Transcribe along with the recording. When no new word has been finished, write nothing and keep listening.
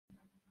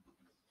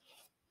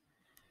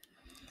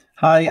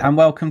Hi, and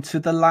welcome to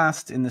the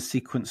last in the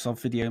sequence of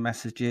video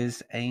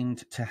messages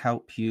aimed to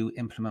help you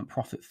implement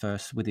profit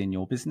first within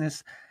your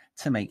business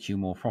to make you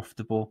more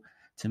profitable,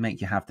 to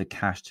make you have the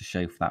cash to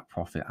show for that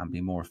profit and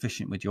be more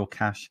efficient with your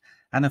cash,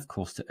 and of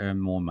course, to earn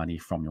more money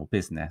from your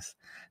business.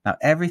 Now,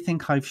 everything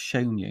I've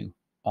shown you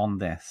on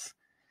this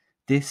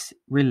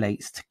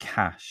relates to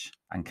cash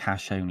and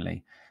cash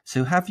only.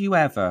 So have you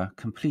ever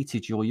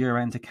completed your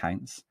year-end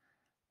accounts,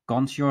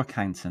 gone to your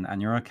accountant,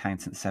 and your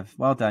accountant said,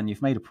 well done,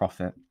 you've made a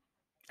profit,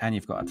 and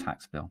you've got a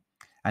tax bill?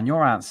 And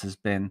your answer's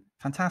been,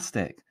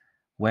 fantastic,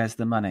 where's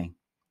the money?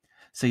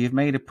 So you've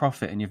made a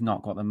profit and you've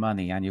not got the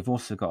money, and you've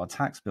also got a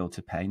tax bill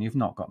to pay and you've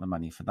not got the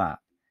money for that.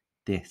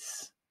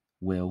 This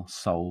will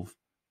solve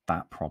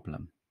that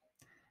problem.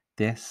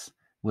 This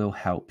will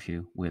help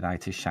you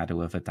without a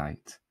shadow of a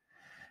doubt.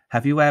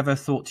 Have you ever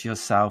thought to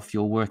yourself,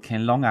 you're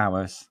working long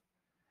hours,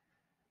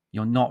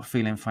 you're not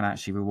feeling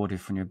financially rewarded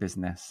from your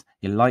business,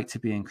 you like to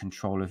be in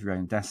control of your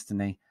own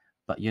destiny,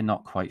 but you're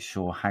not quite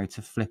sure how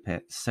to flip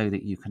it so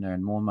that you can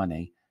earn more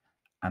money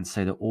and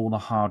so that all the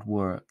hard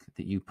work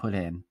that you put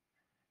in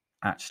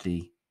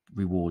actually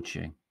rewards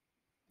you?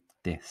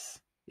 This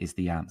is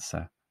the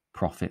answer.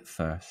 Profit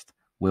first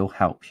will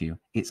help you.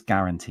 It's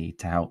guaranteed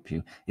to help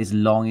you as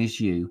long as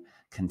you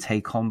can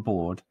take on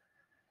board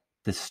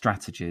the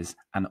strategies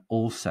and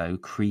also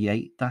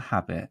create the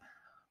habit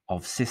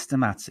of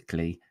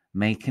systematically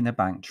making the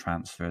bank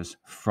transfers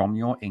from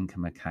your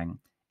income account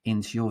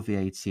into your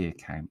VAT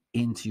account,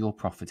 into your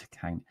profit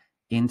account,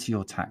 into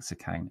your tax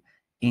account,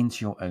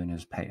 into your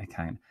owner's pay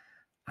account,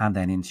 and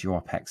then into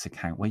your OPEX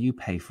account where you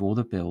pay for all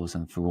the bills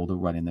and for all the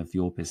running of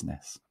your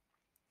business.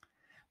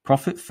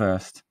 Profit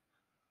first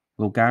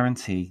will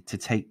guarantee to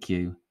take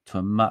you to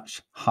a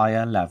much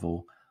higher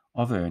level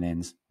of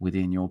earnings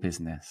within your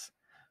business.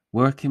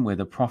 Working with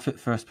a profit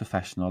first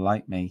professional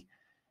like me,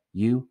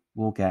 you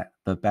will get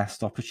the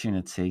best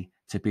opportunity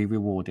to be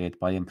rewarded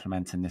by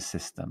implementing this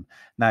system.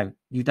 Now,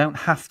 you don't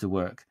have to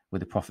work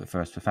with a profit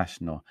first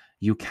professional.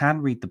 You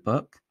can read the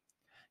book,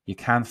 you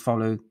can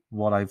follow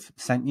what I've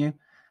sent you,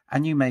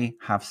 and you may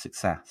have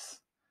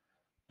success.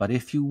 But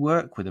if you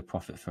work with a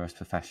profit first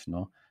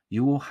professional,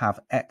 you will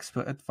have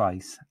expert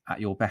advice at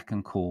your beck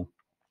and call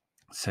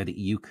so that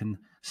you can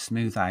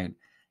smooth out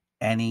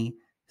any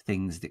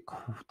things that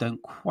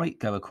don't quite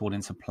go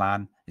according to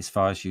plan as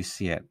far as you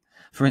see it.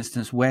 For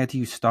instance, where do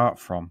you start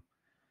from?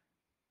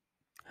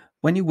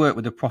 When you work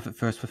with a profit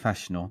first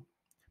professional,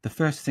 the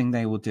first thing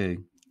they will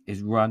do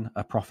is run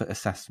a profit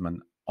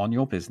assessment on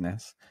your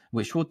business,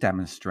 which will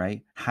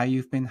demonstrate how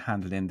you've been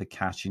handling the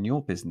cash in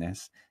your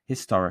business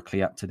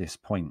historically up to this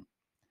point.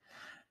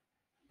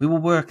 We will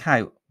work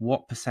out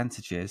what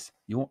percentages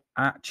you're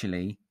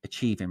actually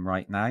achieving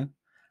right now,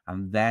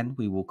 and then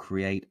we will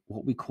create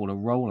what we call a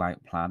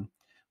rollout plan,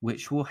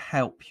 which will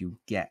help you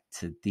get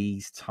to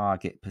these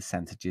target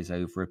percentages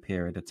over a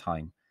period of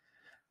time.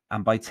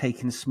 And by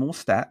taking small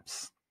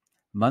steps,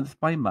 month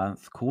by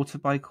month, quarter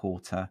by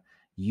quarter,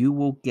 you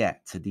will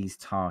get to these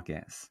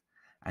targets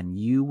and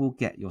you will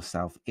get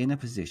yourself in a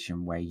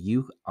position where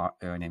you are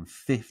earning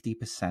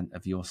 50%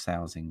 of your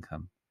sales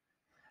income.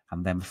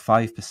 And then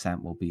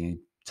 5% will be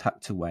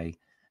tucked away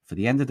for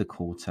the end of the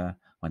quarter,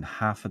 when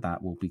half of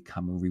that will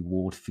become a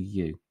reward for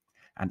you.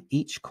 And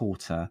each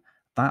quarter,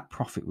 that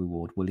profit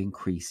reward will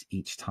increase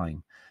each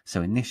time.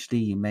 So initially,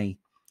 you may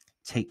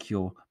take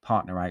your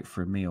partner out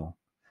for a meal.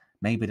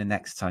 Maybe the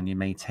next time you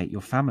may take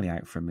your family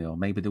out for a meal.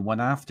 Maybe the one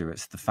after,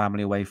 it's the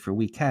family away for a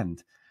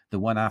weekend. The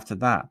one after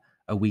that,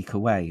 a week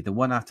away. The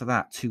one after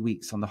that, 2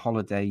 weeks on the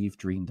holiday you've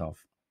dreamed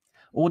of.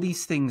 All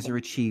these things are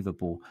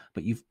achievable,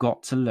 but you've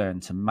got to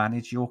learn to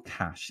manage your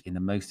cash in the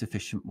most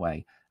efficient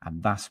way.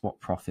 And that's what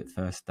Profit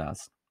First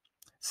does.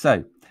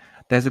 So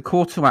there's a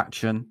call to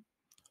action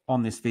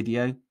on this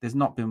video. There's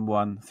not been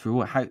one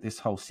throughout this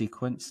whole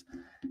sequence.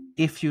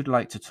 If you'd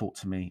like to talk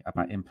to me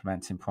about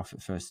implementing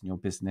Profit First in your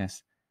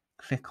business,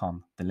 click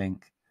on the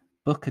link,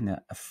 book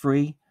a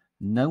free,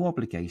 no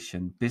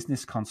obligation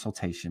business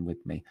consultation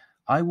with me.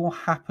 I will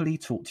happily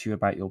talk to you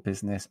about your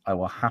business. I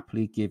will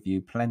happily give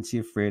you plenty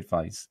of free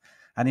advice.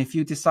 And if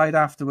you decide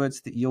afterwards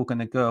that you're going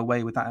to go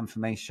away with that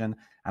information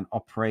and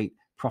operate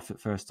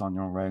Profit First on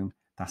your own,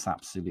 that's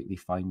absolutely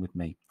fine with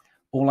me.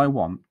 All I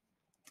want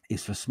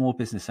is for small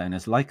business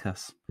owners like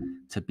us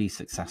to be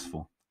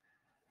successful,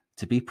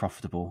 to be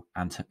profitable,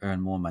 and to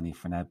earn more money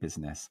from their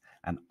business.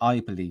 And I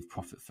believe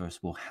Profit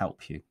First will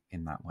help you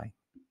in that way.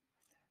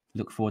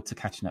 Look forward to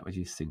catching up with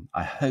you soon.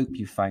 I hope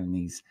you found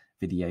these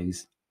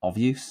videos of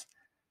use,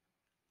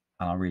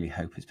 and I really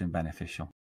hope it's been beneficial.